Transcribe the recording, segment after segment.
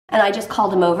And I just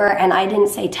called him over, and I didn't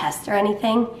say test or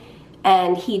anything.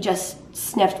 And he just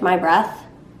sniffed my breath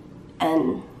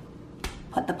and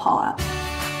put the paw up.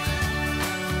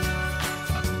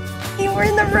 You were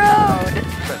in the road.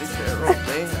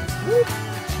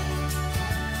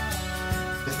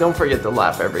 Just don't forget to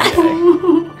laugh every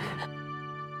day.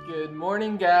 Good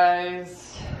morning,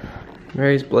 guys.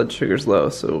 Mary's blood sugar's low,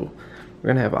 so we're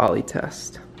gonna have Ollie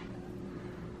test.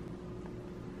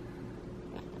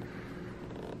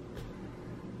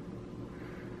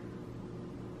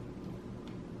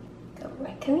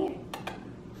 Come here. Go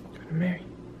to Mary.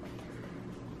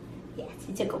 Yes,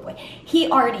 he's a good boy. He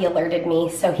already alerted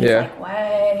me, so he's like,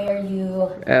 why are you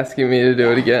asking me to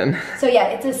do it again? So yeah,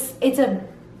 it's a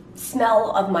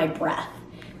smell of my breath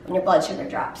when your blood sugar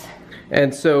drops.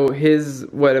 And so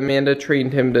what Amanda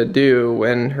trained him to do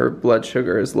when her blood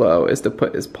sugar is low is to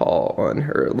put his paw on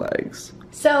her legs.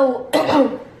 So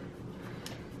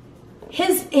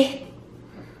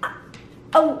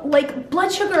like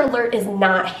blood sugar alert is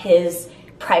not his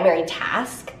primary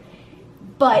task,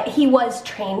 but he was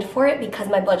trained for it because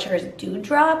my blood sugars do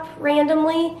drop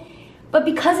randomly. But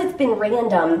because it's been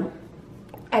random,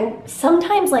 and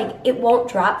sometimes like it won't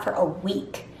drop for a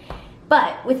week,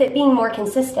 but with it being more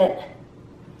consistent,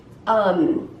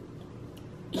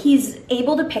 he's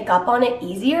able to pick up on it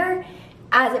easier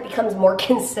as it becomes more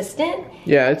consistent.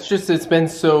 Yeah, it's been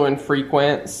so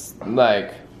infrequent,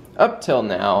 like up till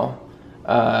now,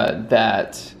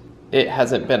 that it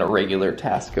hasn't been a regular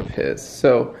task of his.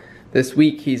 So this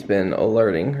week he's been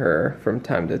alerting her from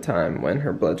time to time when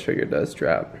her blood sugar does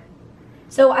drop.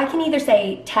 So I can either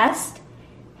say test,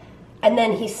 and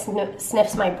then he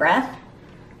sniffs my breath,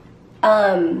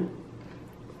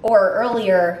 or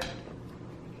earlier,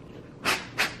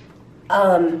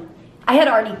 I had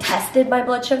already tested my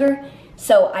blood sugar,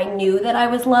 so I knew that I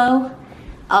was low.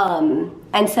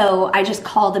 And so I just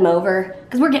called him over,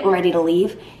 because we're getting ready to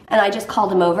leave, and I just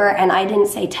called him over, and I didn't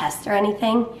say test or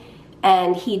anything,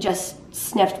 and he just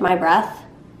sniffed my breath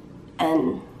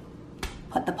and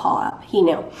put the paw up. He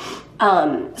knew.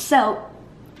 So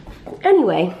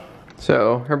anyway.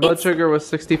 So her blood sugar was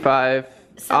 65.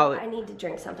 So I need to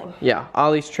drink something. Yeah,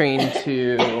 Ollie's trained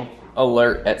to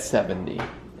alert at 70.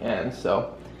 And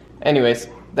so, anyways,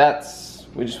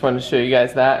 we just wanted to show you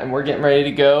guys that, and we're getting ready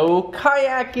to go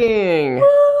kayaking.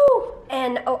 Woo!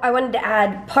 And I wanted to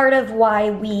add, part of why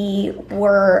we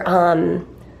were,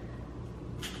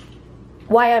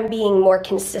 why I'm being more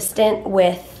consistent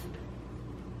with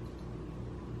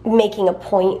making a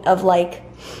point of like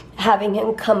having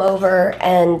him come over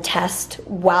and test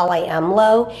while I am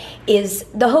low, is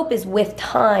the hope is with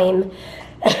time,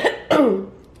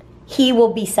 he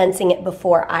will be sensing it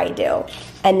before I do.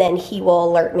 And then he will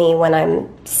alert me when I'm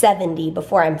 70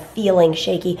 before I'm feeling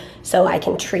shaky so I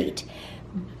can treat.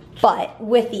 But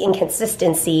with the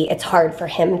inconsistency, it's hard for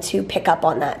him to pick up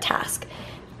on that task.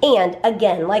 And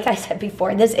again, like I said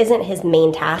before, this isn't his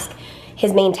main task.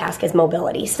 His main task is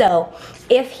mobility. So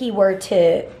if he were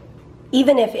to,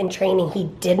 even if in training he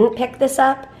didn't pick this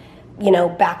up, you know,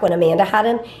 back when Amanda had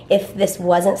him, if this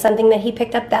wasn't something that he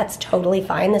picked up, that's totally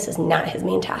fine. This is not his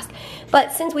main task.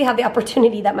 But since we have the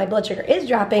opportunity that my blood sugar is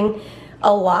dropping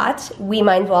a lot, we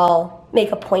might as well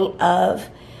make a point of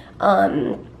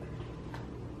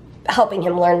helping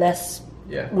him learn this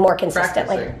more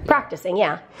consistently. Practicing,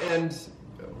 yeah. And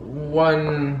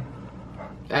one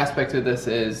aspect of this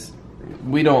is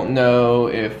we don't know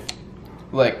if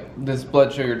like this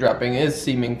blood sugar dropping is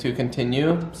seeming to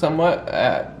continue somewhat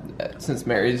since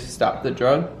Mary's stopped the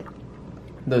drug,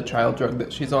 the trial drug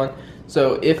that she's on.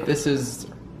 So if this is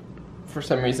for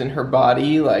some reason her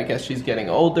body, like as she's getting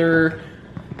older,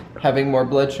 having more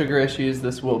blood sugar issues,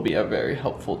 this will be a very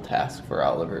helpful task for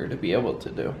Oliver to be able to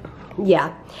do.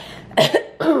 Yeah.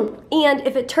 And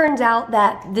if it turns out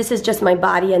that this is just my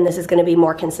body and this is going to be a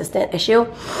more consistent issue,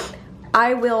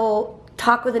 I will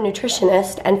talk with a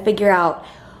nutritionist and figure out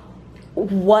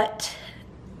what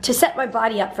to set my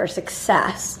body up for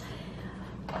success.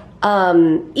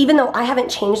 Even though I haven't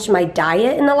changed my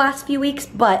diet in the last few weeks,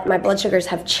 but my blood sugars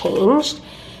have changed,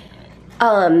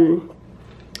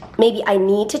 maybe I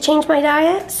need to change my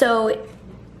diet. So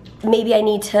maybe I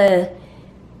need to,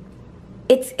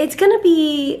 it's gonna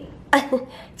be,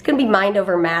 it's gonna be mind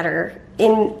over matter.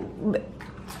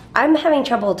 I'm having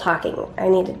trouble talking. I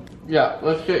need to. Yeah,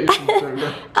 let's get you some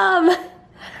sugar.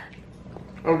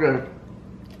 Okay.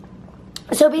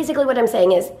 So basically what I'm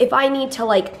saying is, if I need to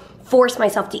like force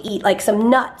myself to eat like some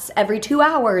nuts every 2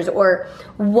 hours, or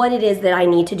what it is that I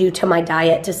need to do to my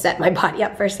diet to set my body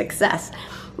up for success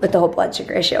with the whole blood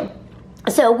sugar issue.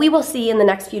 So we will see in the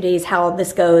next few days how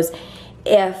this goes.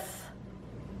 If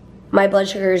my blood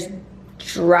sugars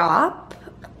drop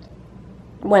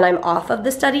when I'm off of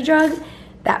the study drug,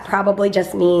 that probably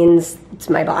just means it's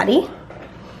my body.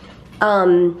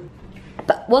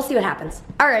 But we'll see what happens.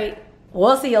 All right,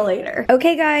 we'll see you later.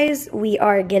 Okay guys, we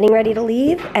are getting ready to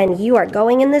leave and you are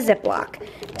going in the Ziploc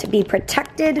to be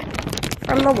protected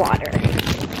from the water.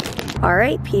 All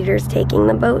right, Peter's taking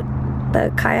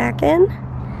the kayak in,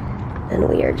 and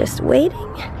we are just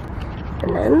waiting,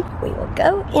 and then we will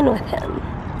go in with him.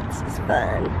 This is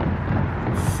fun.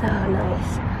 So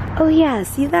nice. Oh yeah,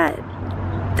 see that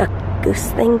duck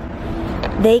goose thing?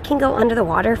 They can go under the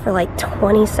water for like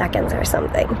 20 seconds or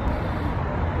something.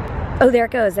 Oh, there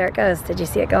it goes, there it goes. Did you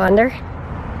see it go under?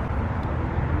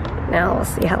 Now we'll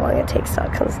see how long it takes till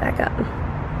it comes back up.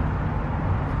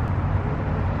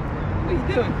 What are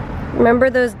you doing? Remember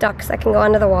those ducks that can go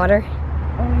under the water?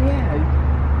 Oh yeah.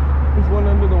 There's one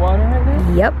under the water right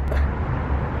now? Yep.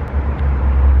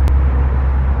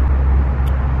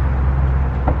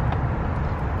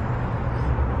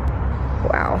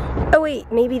 Wow. Oh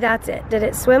wait, maybe that's it. Did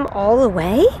it swim all the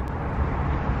way?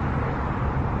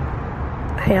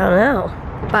 I don't know.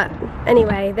 But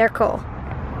anyway, they're cool.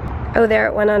 Oh, there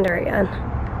it went under again.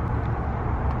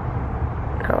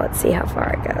 Now let's see how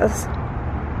far it goes.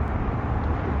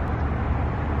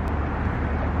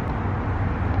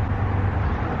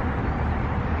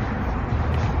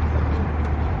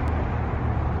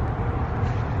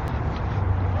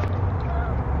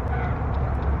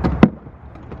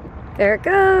 There it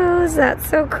goes. That's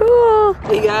so cool.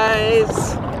 Hey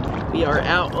guys, we are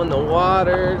out on the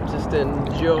water, just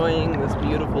enjoying this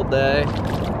beautiful day.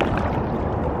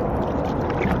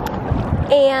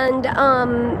 And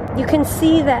you can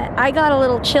see that I got a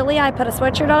little chilly. I put a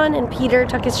sweatshirt on and Peter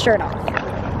took his shirt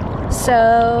off.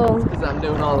 So, Because I'm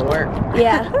doing all the work.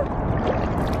 yeah.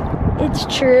 It's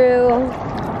true.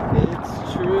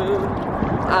 It's true.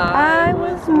 I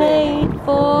was made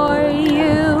for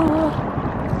you.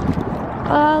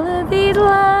 All of these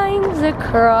lines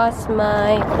across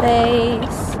my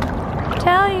face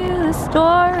tell you the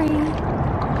story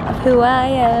of who I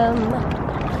am.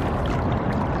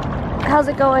 How's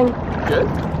it going? Good.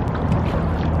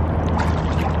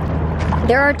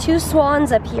 There are two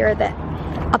swans up here that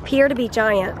appear to be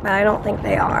giant, but I don't think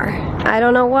they are. I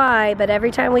don't know why, but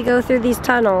every time we go through these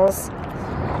tunnels,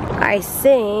 I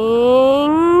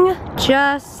sing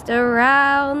just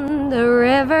around the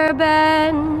river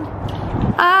bend.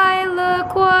 I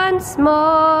look once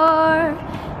more,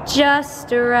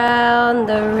 just around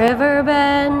the river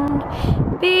bend,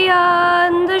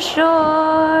 beyond the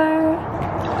shore.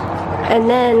 And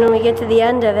then when we get to the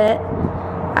end of it,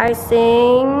 I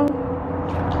sing,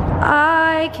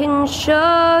 I can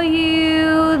show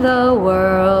you the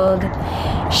world,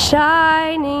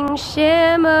 shining,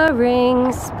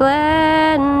 shimmering,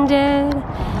 splendid.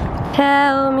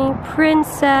 Tell me,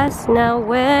 princess, now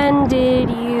when did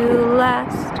you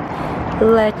last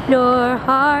let your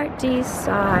heart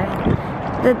decide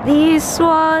that these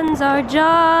swans are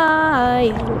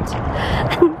giant?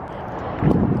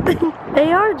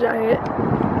 They are giant.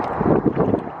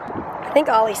 I think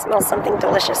Ollie smells something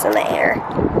delicious in the air.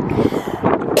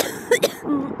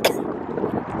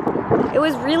 It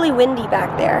was really windy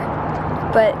back there,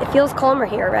 but it feels calmer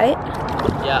here, right?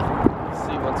 Yeah.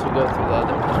 See once we go through the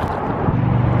other one.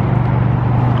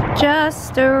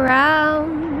 Just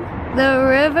around the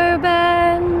river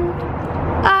bend,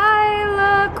 I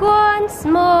look once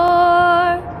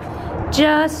more.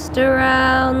 Just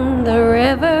around the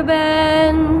river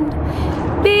bend,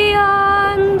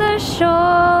 beyond the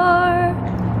shore.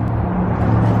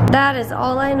 That is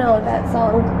all I know of that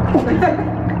song.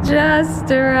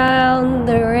 Just around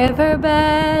the river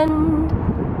bend,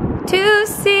 to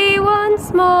see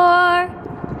once more.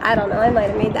 I don't know, I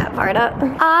might have made that part up.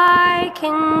 I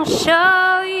can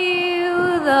show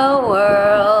you the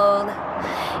world,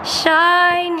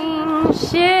 shining,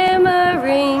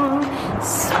 shimmering,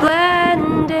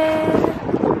 splendid.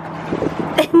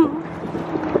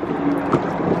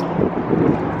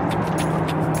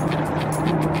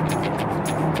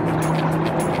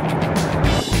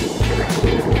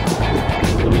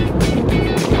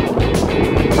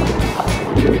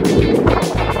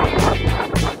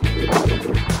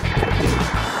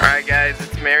 Alright guys,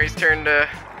 it's Mary's turn to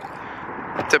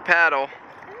paddle.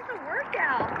 This is a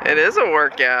workout. It is a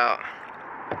workout.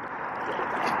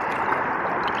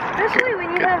 Especially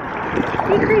when you have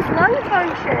decreased lung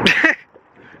function.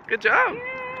 Good job.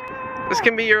 Yeah. This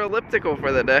can be your elliptical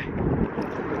for the day. I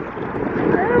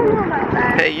don't know about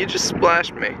that. Hey, you just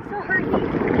splashed me. So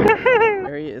hurty.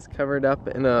 Mary is covered up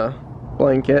in a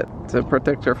blanket to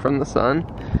protect her from the sun,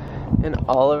 and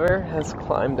Oliver has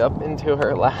climbed up into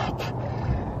her lap.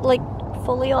 Like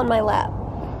fully on my lap.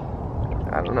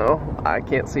 I don't know. I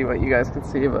can't see what you guys can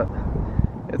see, but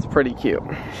it's pretty cute.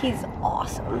 He's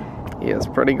awesome. He is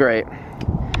pretty great.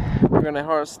 We're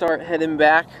gonna start heading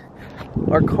back.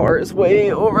 Our car is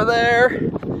way over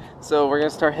there. So we're gonna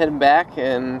start heading back,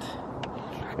 and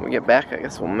when we get back, I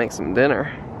guess we'll make some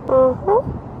dinner.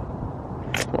 Aww.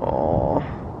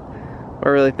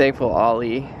 We're really thankful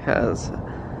Ollie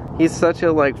he's such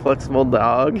a like flexible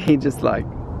dog. He just like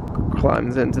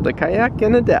climbs into the kayak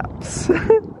and adapts.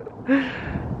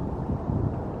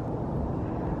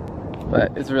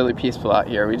 But it's really peaceful out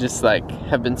here. We just like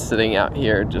have been sitting out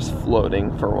here just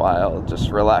floating for a while,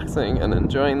 just relaxing and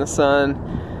enjoying the sun,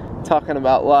 talking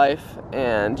about life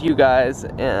and you guys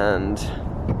and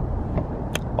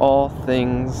all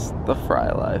things the fry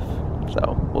life.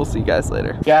 So we'll see you guys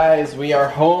later. Guys, we are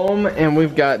home and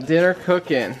we've got dinner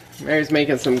cooking. Mary's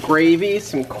making some gravy,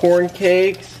 some corn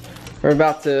cakes. We're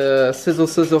about to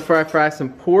sizzle, fry some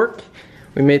pork.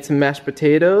 We made some mashed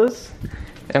potatoes.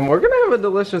 And we're gonna have a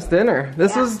delicious dinner.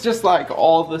 This is just like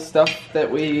all the stuff that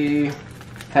we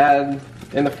had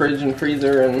in the fridge and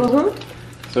freezer, and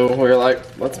so we're like,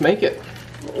 let's make it.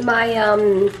 My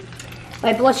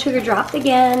my blood sugar dropped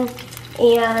again,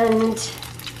 and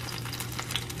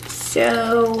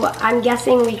so I'm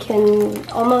guessing we can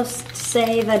almost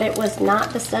say that it was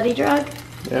not the study drug.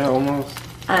 Yeah, almost.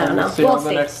 I don't know. See how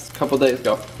the next couple days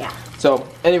go. Yeah. So,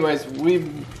 anyways, we're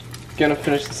gonna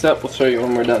finish this up. We'll show you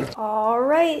when we're done. All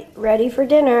right, ready for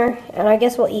dinner, and I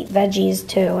guess we'll eat veggies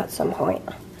too at some point.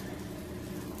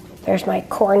 There's my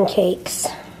corn cakes.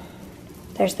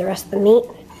 There's the rest of the meat,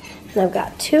 and I've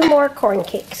got 2 more corn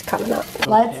cakes coming up. Okay.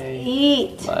 Let's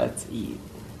eat. Let's eat.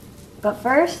 But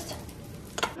first,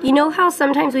 you know how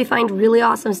sometimes we find really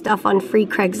awesome stuff on free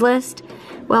Craigslist?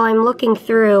 Well, I'm looking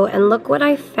through, and look what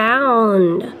I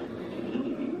found.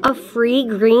 A free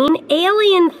green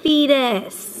alien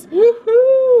fetus.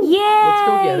 Woohoo! Yay! Let's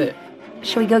go get it.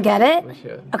 Should we go get it? We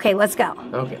should. Okay, let's go.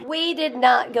 Okay. We did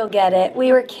not go get it.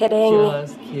 We were kidding.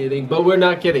 Just kidding. But we're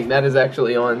not kidding. That is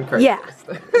actually on Craigslist. Yeah,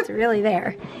 it's really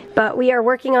there. But we are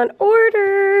working on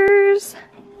orders.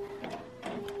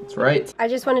 That's right. I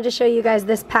just wanted to show you guys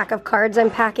this pack of cards I'm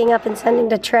packing up and sending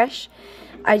to Trish.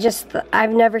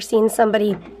 I've never seen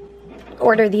somebody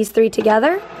order these 3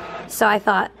 together. So I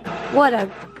thought, what a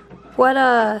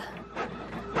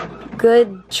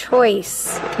good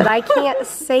choice. But I can't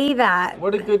say that.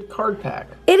 What a good card pack.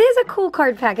 It is a cool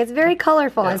card pack. It's very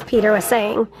colorful, as Peter was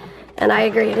saying. And I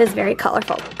agree, it is very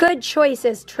colorful. Good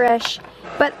choices, Trish.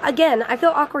 But again, I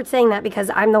feel awkward saying that because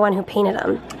I'm the one who painted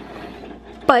them.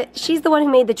 But she's the one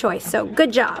who made the choice, so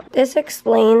good job. This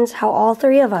explains how all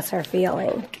 3 of us are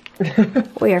feeling.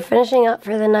 We are finishing up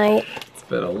for the night. It's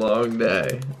been a long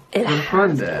day. It's been a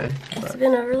fun day. It's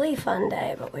been a really fun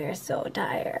day, but we are so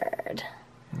tired.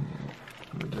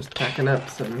 We're just packing up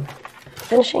some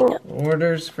finishing up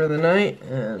orders for the night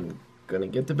and gonna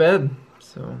get to bed.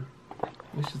 So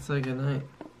we should say goodnight.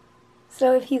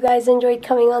 So if you guys enjoyed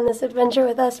coming on this adventure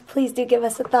with us, please do give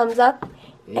us a thumbs up.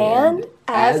 And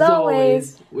as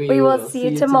always, we will see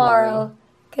you tomorrow.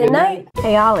 Good night.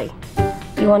 Hey Ollie,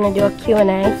 you want to do a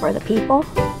Q&A for the people?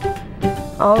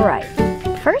 All right.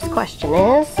 First question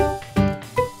is,